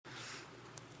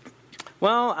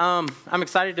Well, I'm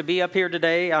excited to be up here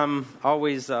today. I'm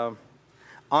always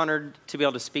honored to be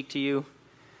able to speak to you.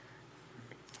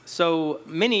 So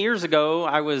many years ago,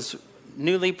 I was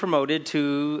newly promoted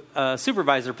to a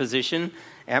supervisor position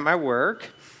at my work.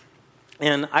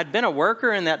 And I'd been a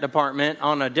worker in that department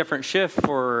on a different shift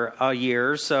for a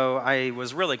year, so I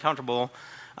was really comfortable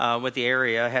with the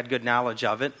area, had good knowledge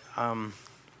of it.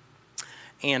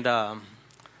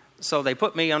 So they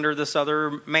put me under this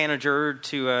other manager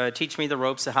to teach me the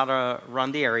ropes of how to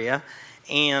run the area.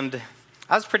 And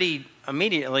I was pretty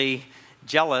immediately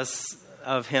jealous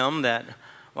of him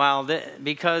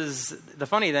because the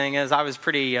funny thing is I was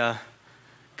pretty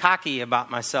cocky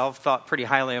about myself, thought pretty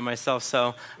highly of myself.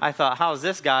 So I thought, how's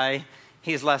this guy?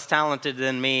 He's less talented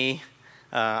than me.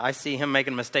 I see him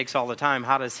making mistakes all the time.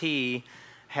 How does he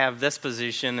have this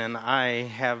position and I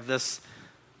have this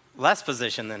less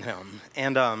position than him?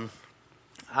 And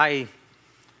I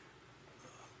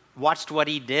watched what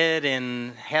he did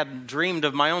and had dreamed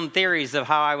of my own theories of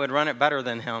how I would run it better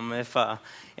than him if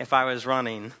I was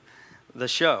running the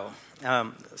show.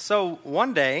 So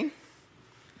one day,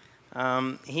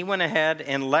 he went ahead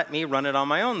and let me run it on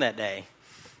my own that day.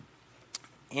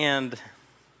 And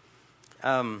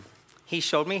he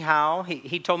showed me how.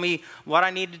 He told me what I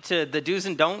needed to, the do's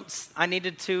and don'ts I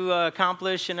needed to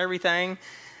accomplish and everything.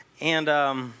 And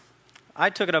I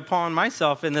took it upon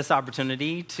myself in this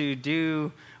opportunity to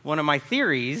do one of my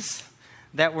theories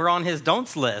that were on his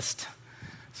don'ts list.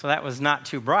 So that was not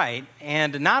too bright.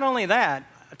 And not only that,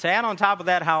 to add on top of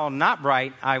that how not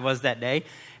bright I was that day,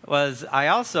 was I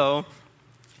also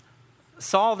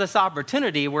saw this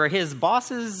opportunity where his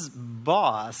boss's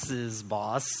boss's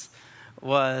boss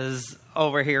was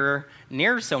over here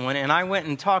near someone, and I went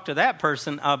and talked to that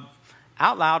person out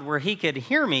loud where he could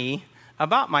hear me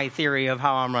about my theory of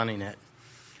how I'm running it.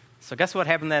 So guess what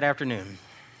happened that afternoon?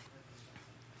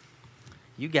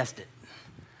 You guessed it.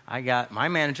 My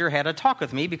manager had a talk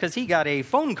with me because he got a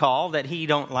phone call that he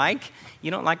don't like. You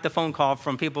don't like the phone call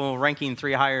from people ranking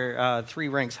three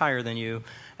ranks higher than you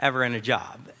ever in a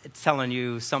job. It's telling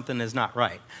you something is not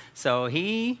right. So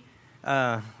he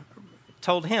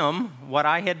told him what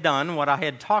I had done, what I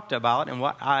had talked about, and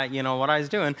what I was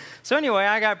doing. So anyway,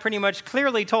 I got pretty much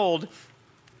clearly told,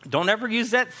 don't ever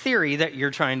use that theory that you're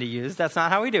trying to use. That's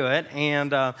not how we do it.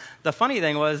 And the funny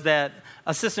thing was that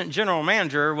assistant general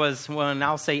manager was, well,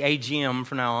 I'll say AGM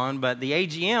from now on, but the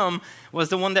AGM was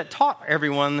the one that taught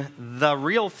everyone the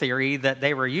real theory that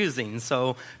they were using.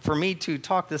 So for me to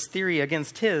talk this theory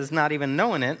against his, not even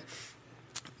knowing it,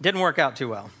 didn't work out too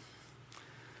well.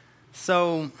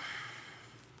 So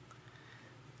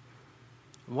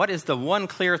what is the one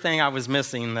clear thing I was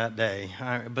missing that day,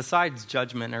 besides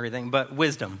judgment and everything, but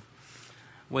wisdom?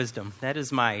 Wisdom. That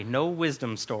is my no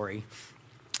wisdom story.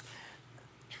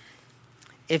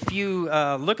 If you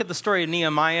look at the story of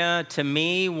Nehemiah, to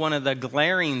me, one of the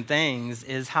glaring things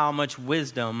is how much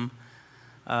wisdom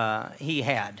he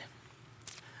had.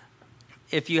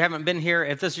 If you haven't been here,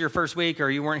 if this is your first week or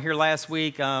you weren't here last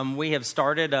week, we have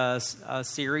started a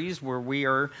series where we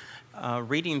are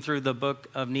reading through the book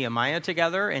of Nehemiah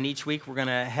together, and each week we're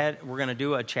gonna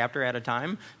do a chapter at a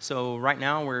time. So right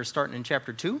now we're starting in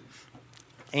chapter 2,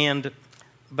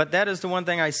 but that is the one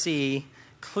thing I see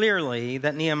clearly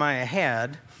that Nehemiah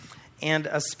had, and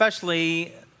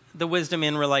especially the wisdom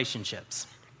in relationships.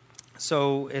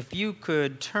 So if you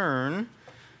could turn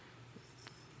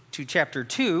to chapter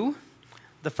 2,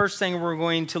 the first thing we're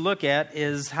going to look at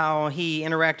is how he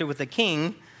interacted with the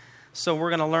king. So we're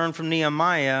going to learn from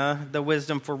Nehemiah the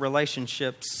wisdom for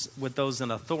relationships with those in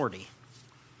authority,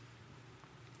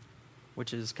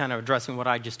 which is kind of addressing what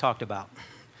I just talked about.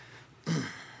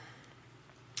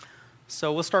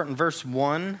 So we'll start in verse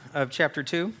 1 of chapter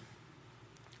 2.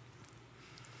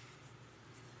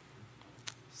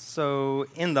 So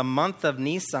in the month of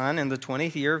Nisan, in the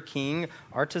 20th year of King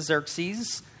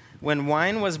Artaxerxes, when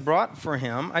wine was brought for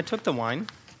him, I took the wine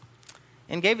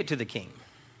and gave it to the king.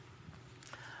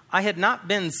 I had not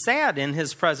been sad in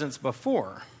his presence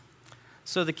before.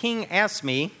 So the king asked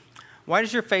me, "Why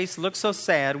does your face look so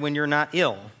sad when you're not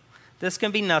ill? This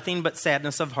can be nothing but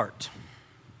sadness of heart."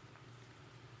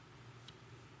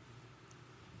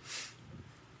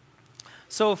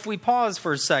 So if we pause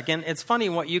for a second, it's funny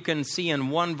what you can see in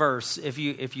one verse if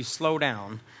you slow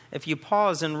down. If you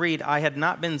pause and read, "I had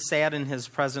not been sad in his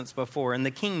presence before," and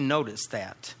the king noticed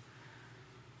that.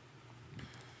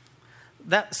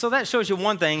 So that shows you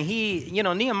one thing.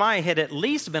 Nehemiah had at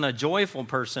least been a joyful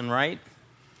person, right?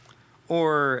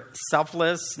 Or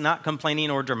selfless, not complaining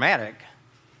or dramatic.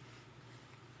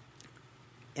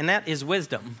 And that is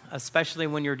wisdom, especially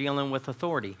when you're dealing with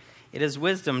authority. It is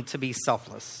wisdom to be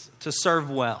selfless, to serve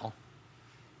well.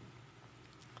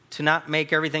 to not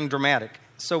make everything dramatic.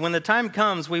 So when the time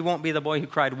comes, we won't be the boy who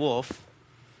cried wolf.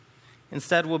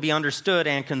 Instead, we'll be understood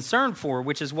and concerned for,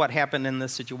 which is what happened in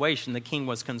this situation. The king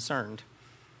was concerned.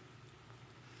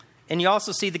 And you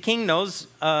also see the king knows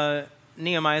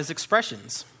Nehemiah's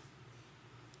expressions.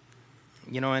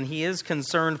 And he is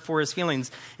concerned for his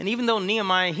feelings. And even though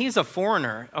Nehemiah, he's a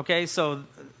foreigner, okay, so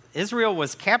Israel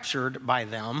was captured by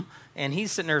them, and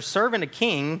he's sitting there serving a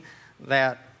king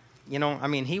that,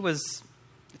 he was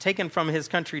taken from his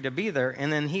country to be there,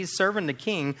 and then he's serving the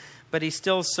king, but he's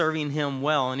still serving him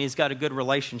well, and he's got a good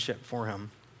relationship for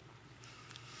him.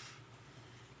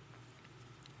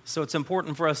 So it's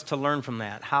important for us to learn from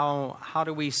that. How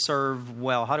do we serve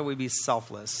well? How do we be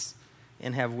selfless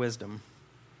and have wisdom?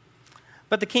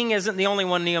 But the king isn't the only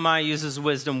one Nehemiah uses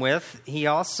wisdom with. He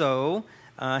also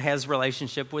has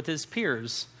relationship with his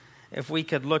peers. If we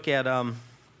could look at,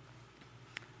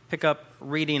 pick up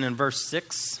reading in verse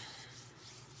 6.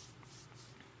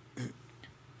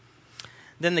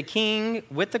 Then the king,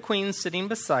 with the queen sitting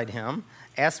beside him,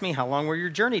 asked me, how long will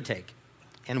your journey take?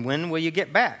 And when will you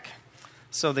get back?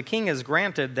 So the king is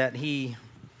granted that he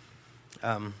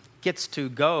gets to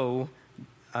go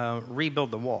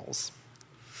rebuild the walls.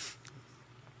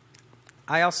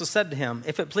 I also said to him,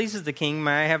 if it pleases the king,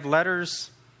 may I have letters?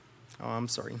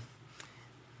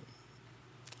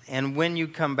 And when you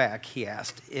come back, he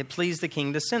asked, it pleased the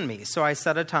king to send me. So I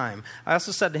set a time. I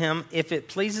also said to him, if it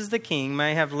pleases the king,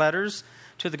 may I have letters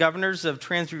to the governors of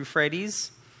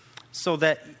Trans-Euphrates so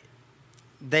that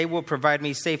they will provide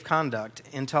me safe conduct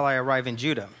until I arrive in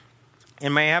Judah.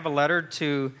 And may I have a letter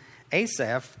to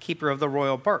Asaph, keeper of the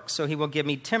royal park, so he will give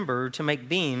me timber to make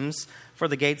beams for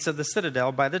the gates of the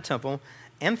citadel by the temple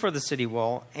and for the city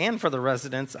wall and for the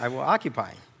residence I will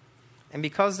occupy. And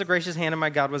because the gracious hand of my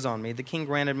God was on me, the king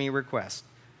granted me a request.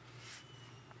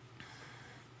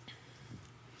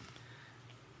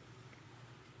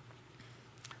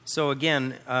 So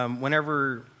again,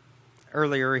 whenever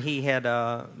earlier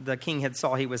the king had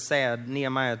saw he was sad,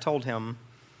 Nehemiah told him,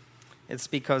 it's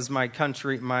because my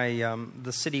country,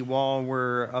 the city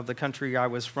wall of the country I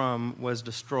was from was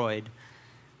destroyed,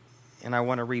 and I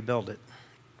want to rebuild it.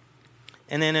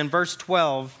 And then in verse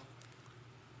 12,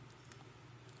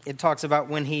 it talks about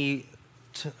when he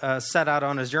set out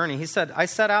on his journey. He said, I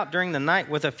set out during the night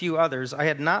with a few others. I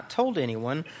had not told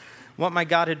anyone what my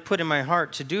God had put in my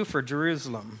heart to do for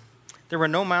Jerusalem. There were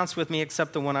no mounts with me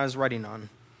except the one I was riding on.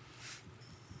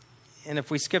 And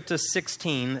if we skip to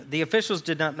 16, the officials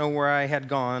did not know where I had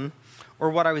gone or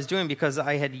what I was doing because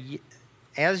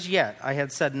as yet I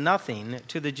had said nothing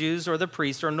to the Jews or the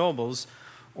priests or nobles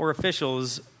or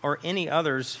officials or any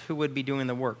others who would be doing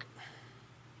the work.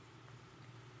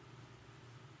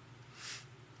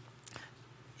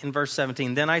 In verse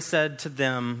 17, then I said to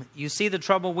them, you see the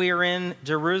trouble we are in?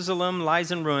 Jerusalem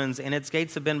lies in ruins, and its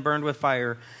gates have been burned with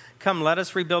fire. Come, let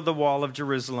us rebuild the wall of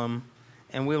Jerusalem,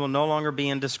 and we will no longer be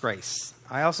in disgrace.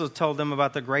 I also told them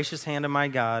about the gracious hand of my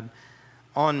God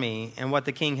on me and what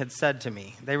the king had said to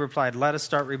me. They replied, let us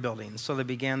start rebuilding. So they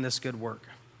began this good work.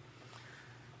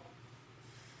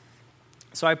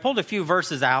 So I pulled a few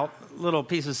verses out, little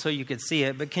pieces so you could see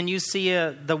it, but can you see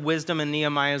the wisdom in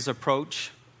Nehemiah's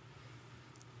approach?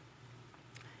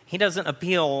 He doesn't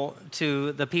appeal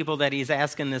to the people that he's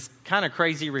asking this kind of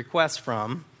crazy request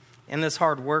from and this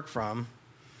hard work from.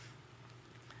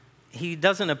 He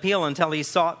doesn't appeal until he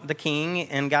sought the king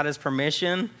and got his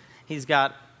permission. He's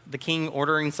got the king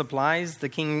ordering supplies, the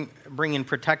king bringing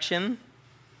protection.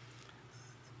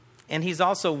 And he's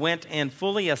also went and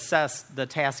fully assessed the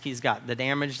task he's got, the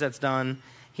damage that's done.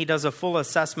 He does a full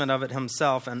assessment of it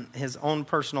himself and his own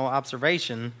personal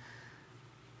observation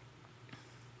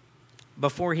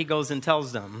before he goes and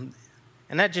tells them.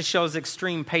 And that just shows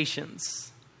extreme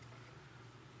patience.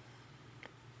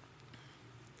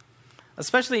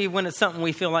 Especially when it's something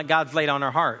we feel like God's laid on our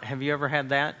heart. Have you ever had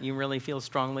that? You really feel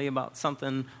strongly about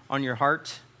something on your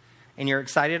heart and you're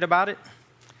excited about it?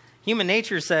 Human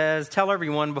nature says, tell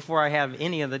everyone before I have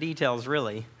any of the details,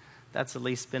 really. That's at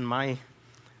least been my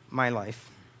life.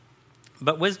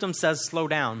 But wisdom says, slow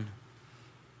down.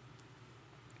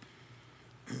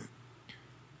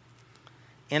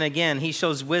 And again, he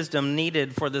shows wisdom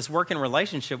needed for this working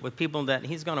relationship with people that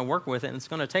he's going to work with, and it's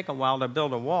going to take a while to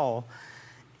build a wall.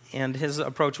 And his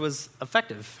approach was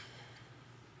effective.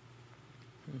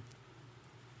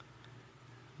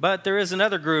 But there is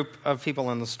another group of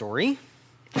people in the story.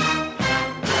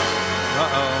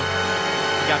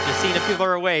 Uh-oh. You got to see the people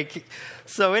are awake.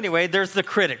 So anyway, there's the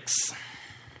critics.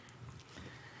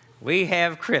 We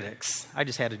have critics. I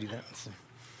just had to do that.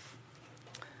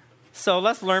 So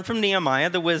let's learn from Nehemiah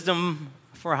the wisdom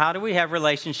for how do we have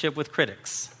relationship with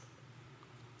critics.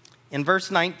 In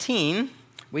verse 19,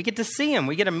 we get to see him.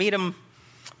 We get to meet him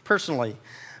personally.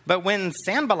 But when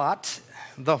Sanballat,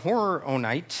 the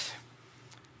Horonite,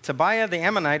 Tobiah, the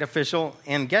Ammonite official,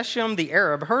 and Geshem, the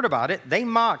Arab, heard about it, they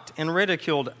mocked and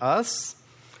ridiculed us.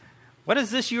 What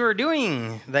is this you are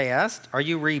doing? They asked. Are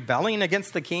you rebelling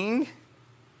against the king?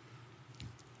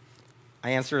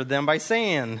 I answered them by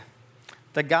saying,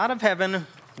 the God of heaven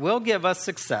will give us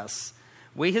success.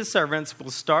 We, his servants,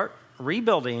 will start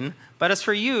rebuilding, but as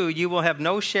for you, you will have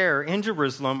no share in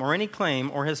Jerusalem or any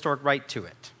claim or historic right to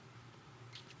it.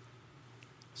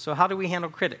 So how do we handle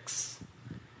critics?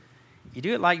 You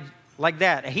do it like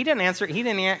that. He didn't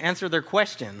answer their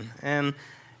question. And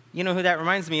you know who that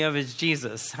reminds me of is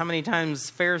Jesus. How many times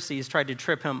Pharisees tried to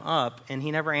trip him up, and he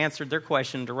never answered their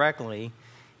question directly.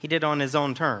 He did on his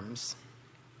own terms.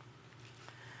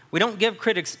 We don't give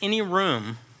critics any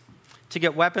room to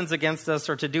get weapons against us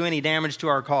or to do any damage to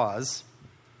our cause.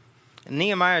 And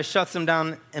Nehemiah shuts them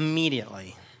down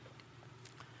immediately.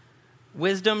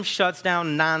 Wisdom shuts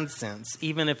down nonsense,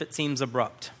 even if it seems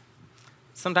abrupt.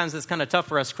 Sometimes it's kind of tough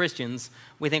for us Christians.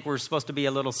 We think we're supposed to be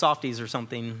a little softies or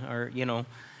something, or,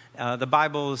 the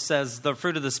Bible says the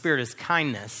fruit of the Spirit is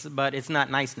kindness, but it's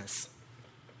not niceness.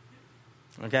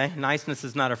 Okay? Niceness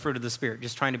is not a fruit of the Spirit,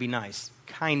 just trying to be nice.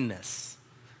 Kindness.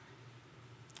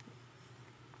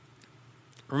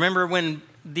 Remember when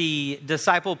the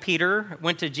disciple Peter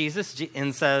went to Jesus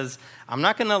and says, I'm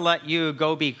not going to let you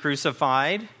go be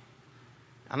crucified.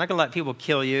 I'm not going to let people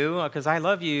kill you because I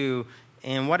love you.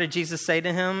 And what did Jesus say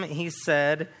to him? He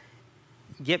said,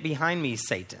 get behind me,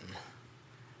 Satan.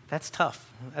 That's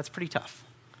tough. That's pretty tough,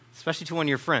 especially to one of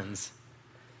your friends.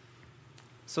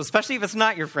 So especially if it's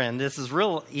not your friend, this is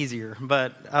real easier.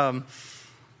 But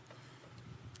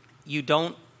you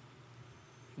don't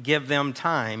give them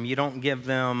time. You don't give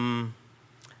them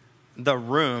the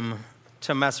room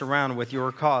to mess around with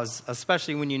your cause,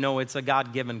 especially when you know it's a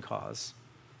God-given cause.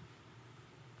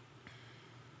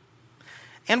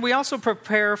 And we also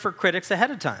prepare for critics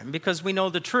ahead of time because we know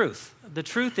the truth. The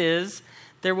truth is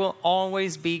there will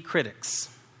always be critics.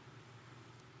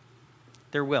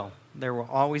 There will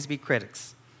always be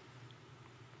critics.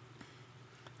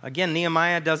 Again,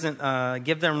 Nehemiah doesn't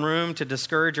give them room to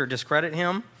discourage or discredit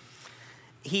him.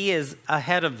 He is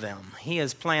ahead of them. He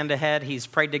has planned ahead. He's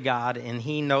prayed to God, and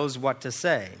he knows what to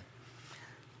say.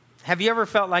 Have you ever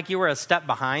felt like you were a step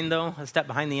behind, though? A step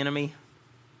behind the enemy?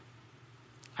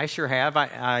 I sure have.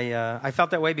 I felt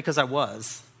that way because I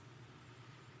was.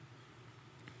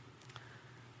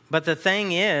 But the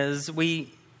thing is,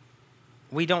 we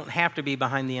don't have to be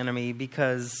behind the enemy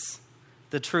because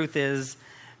the truth is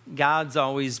God's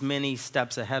always many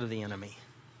steps ahead of the enemy.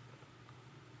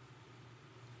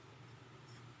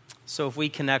 So if we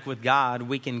connect with God,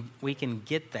 we can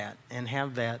get that and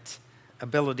have that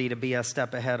ability to be a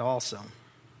step ahead also.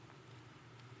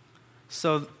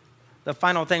 So the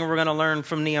final thing we're going to learn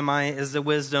from Nehemiah is the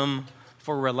wisdom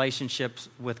for relationships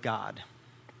with God.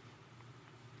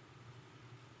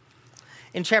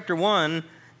 In chapter 1,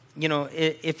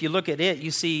 if you look at it,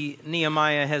 you see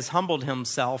Nehemiah has humbled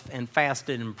himself and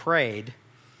fasted and prayed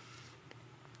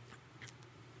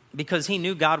because he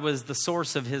knew God was the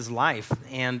source of his life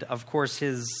and, of course,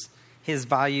 his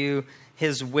value,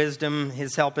 his wisdom,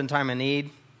 his help in time of need.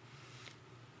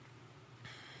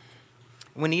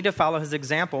 We need to follow his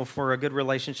example for a good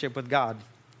relationship with God.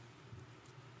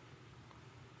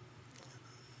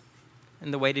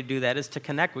 And the way to do that is to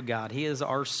connect with God. He is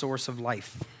our source of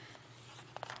life.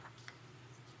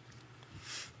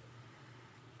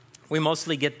 We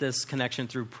mostly get this connection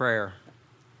through prayer.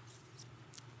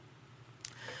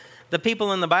 The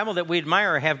people in the Bible that we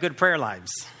admire have good prayer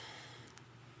lives.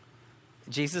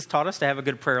 Jesus taught us to have a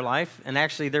good prayer life. And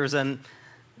actually, there's a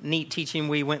neat teaching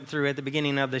we went through at the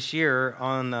beginning of this year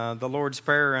on the Lord's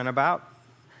Prayer and about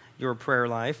your prayer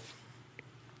life.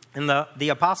 And the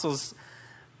apostles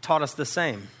taught us the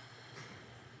same.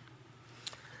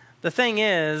 The thing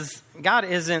is, God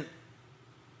isn't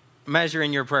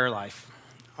measuring your prayer life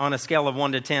on a scale of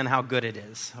 1 to 10 how good it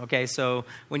is. Okay, so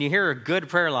when you hear a good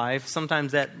prayer life,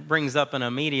 sometimes that brings up an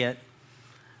immediate,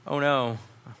 oh no,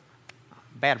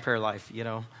 bad prayer life,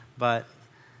 But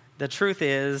the truth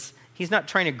is, he's not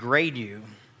trying to grade you.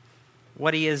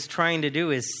 What he is trying to do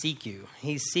is seek you.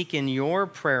 He's seeking your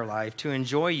prayer life to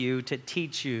enjoy you, to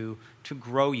teach you, to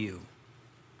grow you,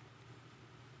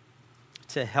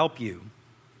 to help you.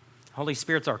 Holy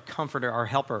Spirit's our comforter, our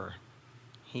helper.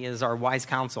 He is our wise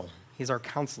counsel. He's our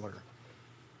counselor.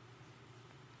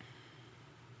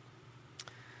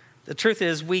 The truth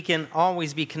is, we can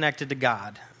always be connected to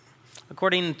God.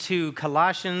 According to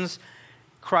Colossians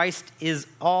Christ is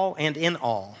all and in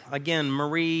all. Again,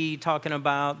 Marie talking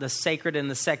about the sacred and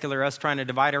the secular, us trying to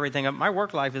divide everything up. My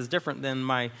work life is different than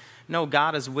no,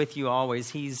 God is with you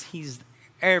always. He's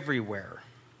everywhere.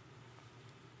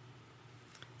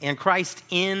 And Christ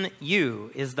in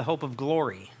you is the hope of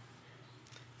glory.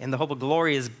 And the hope of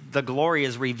glory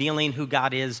is revealing who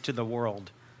God is to the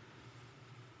world.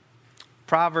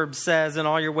 Proverbs says, in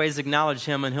all your ways acknowledge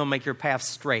him and he'll make your path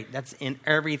straight. That's in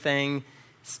everything.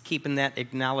 It's keeping that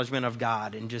acknowledgement of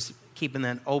God and just keeping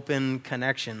that open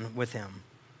connection with him.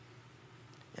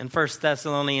 In 1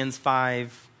 Thessalonians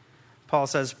 5, Paul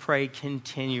says, pray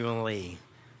continually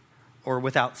or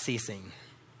without ceasing.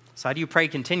 So how do you pray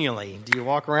continually? Do you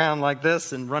walk around like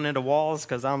this and run into walls?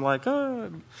 Because I'm like,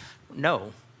 oh.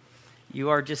 No. You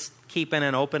are just keeping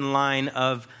an open line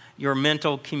of your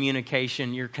mental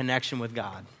communication, your connection with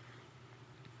God.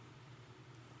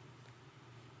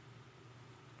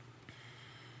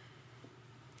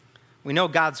 We know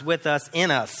God's with us, in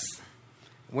us.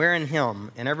 We're in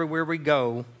him. And everywhere we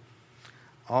go,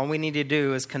 all we need to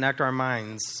do is connect our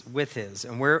minds with his.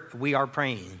 And we are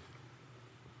praying.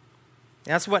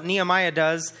 That's what Nehemiah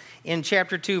does in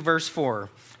chapter 2, verse 4.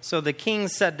 So the king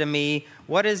said to me,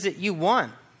 what is it you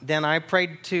want? Then I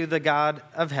prayed to the God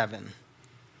of heaven.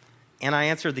 And I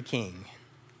answered the king,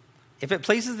 if it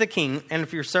pleases the king, and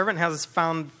if your servant has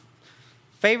found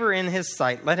favor in his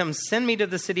sight, let him send me to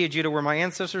the city of Judah where my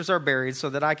ancestors are buried so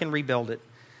that I can rebuild it.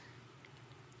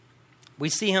 We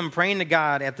see him praying to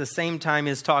God at the same time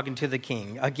as talking to the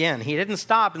king. Again, he didn't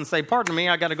stop and say, pardon me,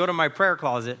 I got to go to my prayer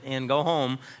closet and go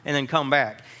home and then come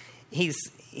back.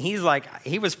 He's like,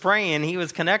 he was praying, he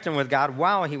was connecting with God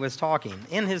while he was talking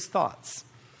in his thoughts.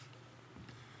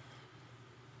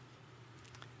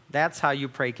 That's how you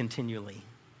pray continually.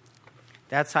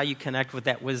 That's how you connect with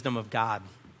that wisdom of God.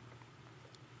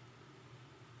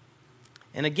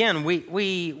 And again,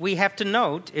 we have to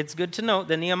note, it's good to note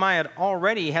that Nehemiah had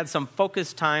already had some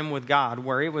focused time with God,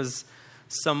 where it was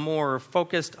some more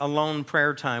focused alone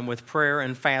prayer time with prayer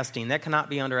and fasting. That cannot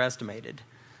be underestimated.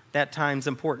 That time's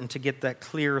important to get that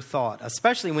clear thought,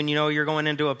 especially when you know you're going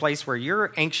into a place where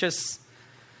you're anxious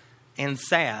and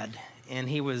sad, and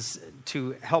he was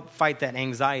to help fight that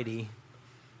anxiety.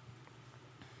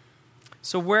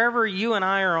 So wherever you and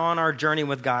I are on our journey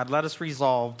with God, let us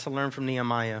resolve to learn from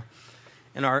Nehemiah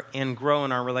and grow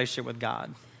in our relationship with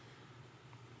God,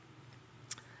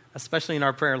 especially in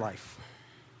our prayer life.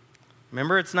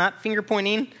 Remember, it's not finger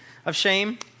pointing of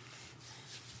shame.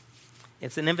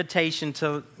 It's an invitation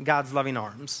to God's loving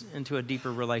arms into a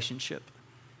deeper relationship.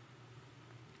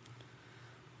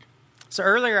 So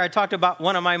earlier I talked about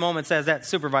one of my moments as that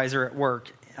supervisor at work.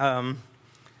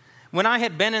 When I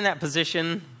had been in that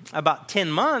position about 10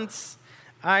 months,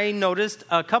 I noticed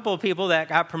a couple of people that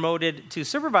got promoted to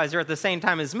supervisor at the same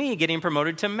time as me getting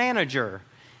promoted to manager,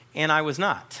 and I was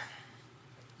not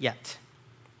yet.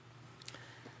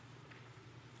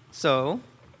 So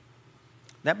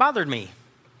that bothered me.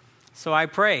 So I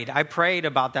prayed. I prayed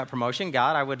about that promotion.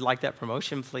 God, I would like that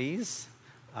promotion, please.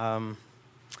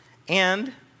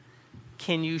 And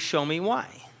can you show me why?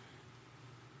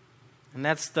 And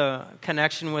that's the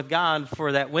connection with God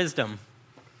for that wisdom.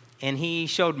 And he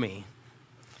showed me.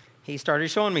 He started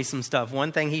showing me some stuff.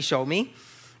 One thing he showed me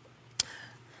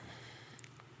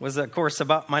was, of course,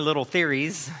 about my little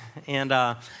theories and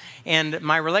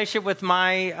my relationship with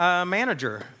my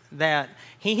manager. That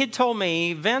he had told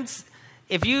me, Vince,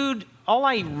 all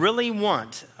I really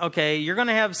want, okay, you're going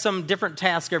to have some different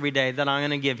task every day that I'm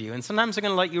going to give you. And sometimes I'm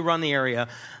going to let you run the area.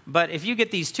 But if you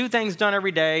get these 2 things done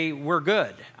every day, we're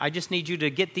good. I just need you to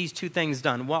get these 2 things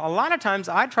done. Well, a lot of times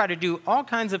I try to do all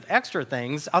kinds of extra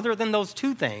things other than those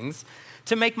 2 things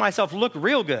to make myself look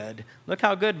real good. Look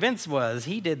how good Vince was.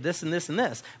 He did this and this and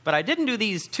this. But I didn't do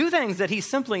these 2 things that he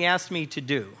simply asked me to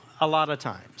do a lot of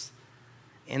times.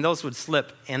 And those would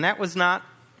slip. And that was not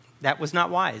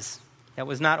wise. That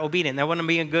was not obedient. That wouldn't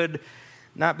be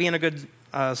not being a good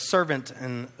servant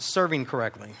and serving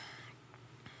correctly.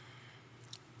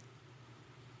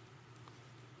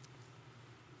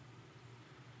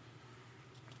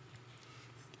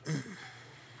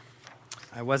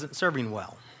 I wasn't serving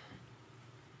well.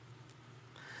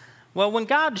 Well, when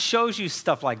God shows you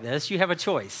stuff like this, you have a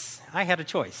choice. I had a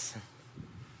choice.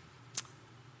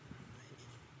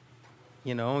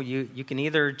 You know, you can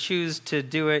either choose to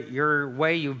do it your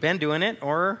way you've been doing it,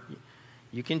 or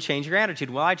you can change your attitude.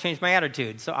 Well, I changed my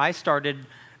attitude. So I started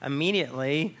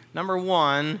immediately, number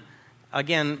 1,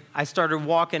 again, I started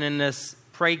walking in this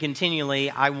pray continually.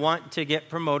 I want to get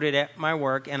promoted at my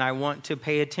work, and I want to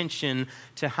pay attention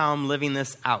to how I'm living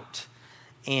this out.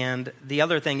 And the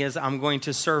other thing is I'm going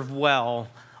to serve well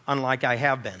unlike I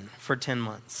have been for 10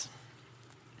 months.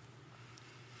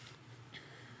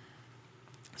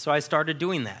 So I started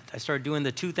doing that. I started doing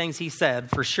the 2 things he said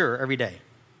for sure every day.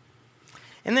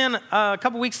 And then a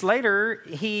couple weeks later,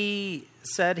 he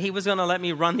said he was going to let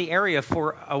me run the area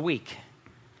for a week,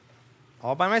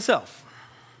 all by myself.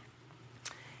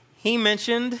 He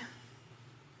mentioned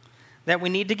that we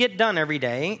need to get done every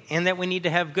day and that we need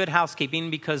to have good housekeeping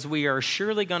because we are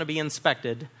surely going to be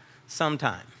inspected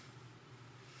sometime.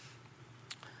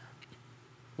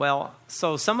 Well,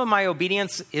 so some of my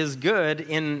obedience is good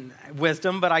in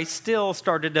wisdom, but I still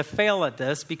started to fail at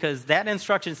this because that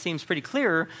instruction seems pretty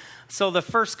clear. So the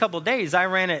first couple of days, I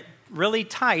ran it really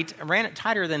tight. I ran it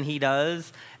tighter than he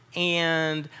does,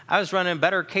 and I was running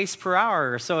better case per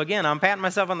hour. So again, I'm patting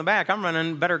myself on the back. I'm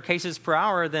running better cases per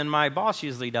hour than my boss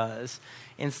usually does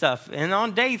and stuff. And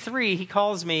on day 3, he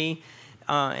calls me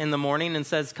in the morning and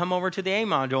says, come over to the A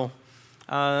module.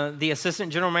 The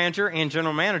assistant general manager and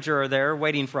general manager are there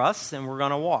waiting for us, and we're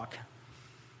going to walk.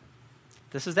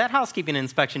 This is that housekeeping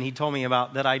inspection he told me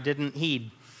about that I didn't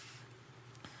heed.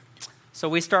 So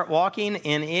we start walking,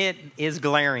 and it is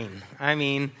glaring. I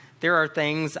mean, there are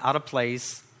things out of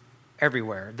place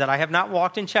everywhere that I have not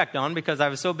walked and checked on because I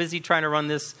was so busy trying to run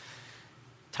this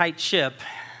tight ship.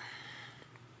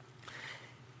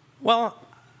 Well,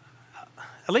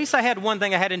 at least I had one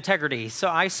thing. I had integrity. So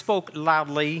I spoke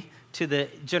loudly to the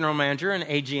general manager and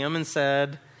AGM and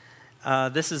said,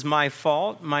 this is my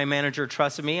fault. My manager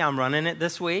trusted me. I'm running it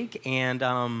this week.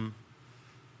 And,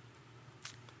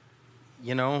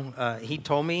 he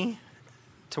told me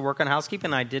to work on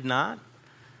housekeeping. I did not,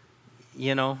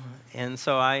 and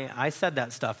so I said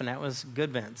that stuff, and that was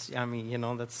good, Vince. I mean,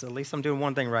 that's at least I'm doing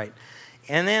one thing right.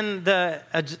 And then the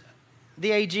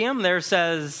AGM there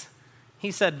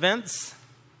he said, Vince,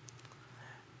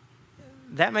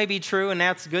 that may be true, and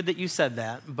that's good that you said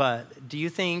that, but do you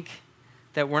think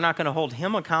that we're not going to hold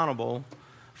him accountable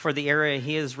for the area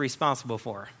he is responsible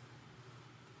for,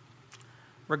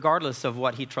 regardless of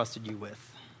what he trusted you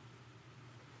with?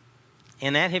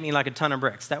 And that hit me like a ton of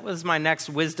bricks. That was my next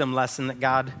wisdom lesson that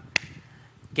God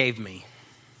gave me.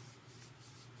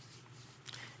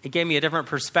 It gave me a different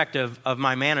perspective of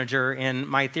my manager and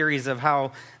my theories of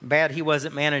how bad he was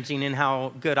at managing and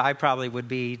how good I probably would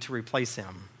be to replace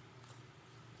him.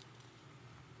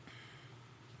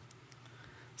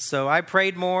 So I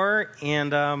prayed more,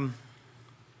 and I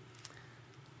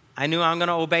knew I'm going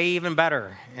to obey even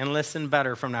better and listen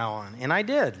better from now on. And I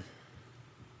did.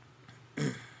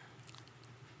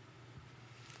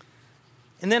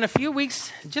 And then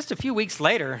just a few weeks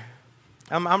later,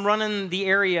 I'm running the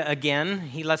area again.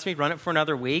 He lets me run it for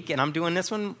another week, and I'm doing this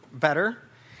one better.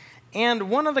 And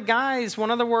one of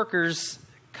the workers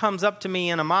comes up to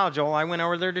me in a module. I went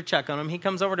over there to check on him. He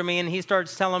comes over to me, and he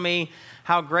starts telling me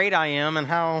how great I am and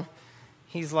how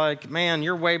he's like, man,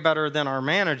 you're way better than our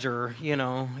manager.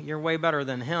 You're way better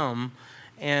than him.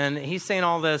 And he's saying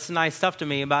all this nice stuff to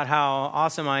me about how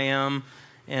awesome I am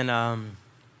and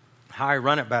how I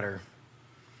run it better.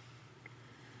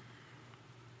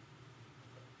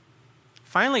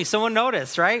 Finally, someone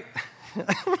noticed, right?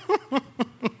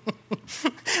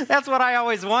 That's what I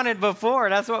always wanted before.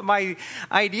 That's what my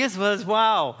ideas was.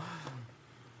 Wow.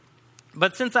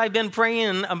 But since I've been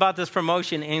praying about this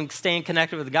promotion and staying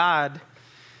connected with God,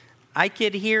 I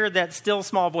could hear that still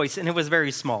small voice, and it was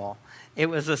very small. It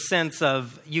was a sense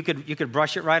of you could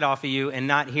brush it right off of you and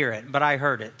not hear it, but I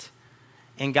heard it.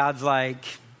 And God's like,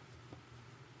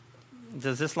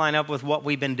 does this line up with what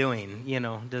we've been doing?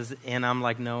 And I'm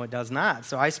like, no, it does not.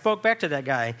 So I spoke back to that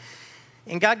guy.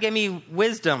 And God gave me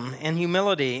wisdom and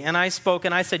humility. And I spoke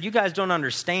and I said, you guys don't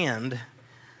understand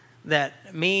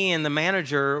that me and the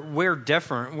manager, we're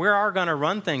different. We are going to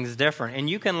run things different. And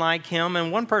you can like him,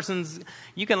 and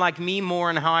you can like me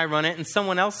more in how I run it, and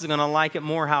someone else is going to like it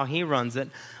more how he runs it.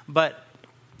 But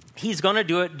he's going to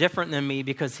do it different than me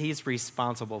because he's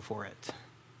responsible for it.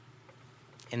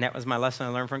 And that was my lesson I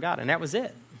learned from God. And that was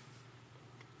it.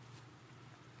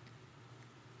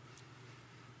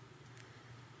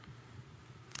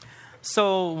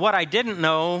 So what I didn't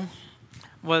know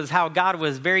was how God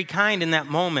was very kind in that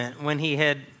moment when he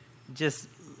had just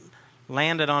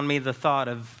landed on me the thought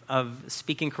of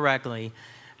speaking correctly,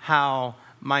 how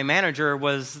my manager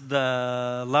was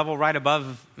the level right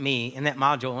above me in that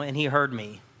module, and he heard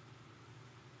me.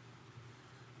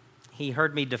 He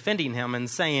heard me defending him and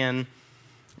saying,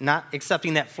 not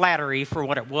accepting that flattery for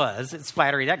what it was. It's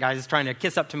flattery. That guy is trying to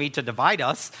kiss up to me to divide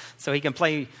us so he can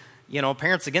play,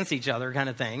 parents against each other kind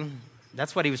of thing.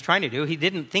 That's what he was trying to do. He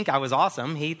didn't think I was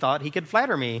awesome. He thought he could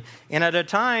flatter me. And at a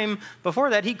time before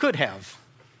that, he could have.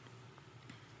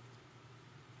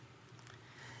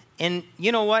 And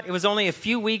you know what? It was only a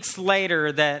few weeks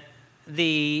later that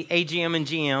the AGM and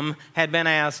GM had been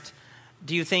asked,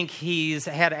 do you think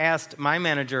had asked my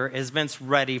manager, is Vince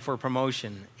ready for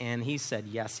promotion? And he said,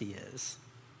 yes, he is.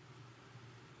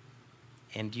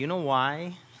 And do you know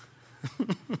why?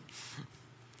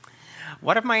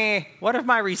 What if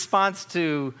my response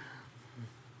to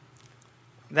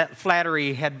that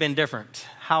flattery had been different?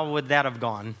 How would that have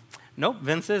gone? Nope,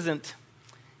 Vince isn't.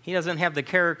 He doesn't have the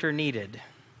character needed.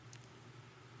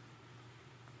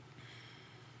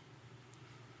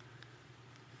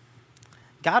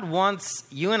 God wants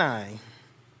you and I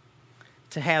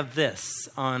to have this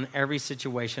on every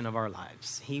situation of our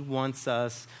lives. He wants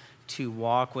us to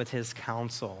walk with his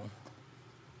counsel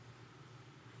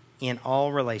in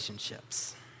all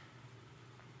relationships.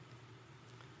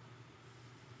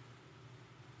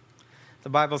 The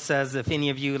Bible says if any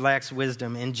of you lacks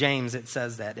wisdom, in James it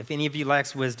says that, if any of you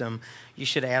lacks wisdom, you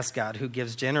should ask God, who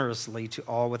gives generously to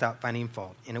all without finding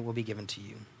fault, and it will be given to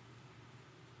you.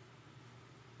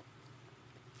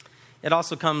 It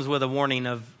also comes with a warning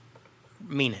of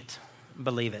mean it,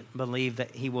 believe it. Believe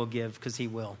that he will give because he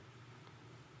will.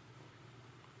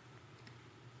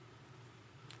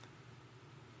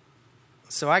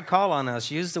 So I call on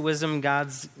us, use the wisdom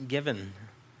God's given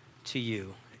to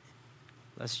you.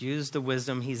 Let's use the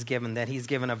wisdom he's given, that he's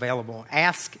given available.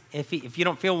 Ask, if you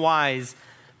don't feel wise,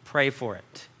 pray for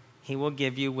it. He will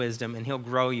give you wisdom and he'll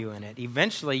grow you in it.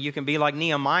 Eventually you can be like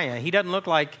Nehemiah. He doesn't look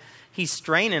like he's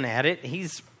straining at it.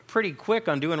 He's pretty quick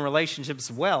on doing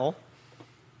relationships well.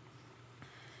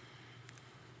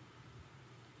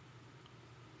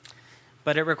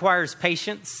 But it requires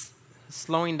patience,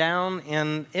 slowing down,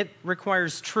 and it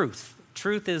requires truth.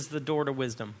 Truth is the door to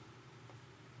wisdom.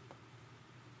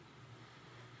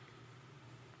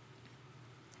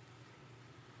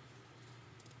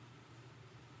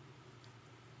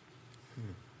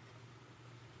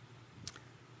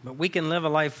 But we can live a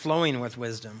life flowing with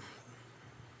wisdom,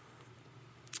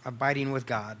 abiding with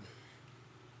God.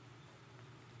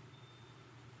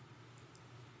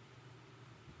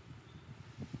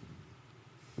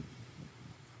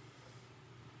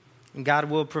 And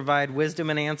God will provide wisdom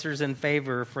and answers and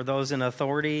favor for those in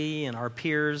authority and our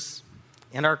peers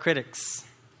and our critics.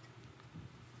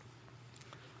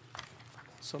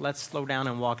 So let's slow down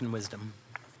and walk in wisdom.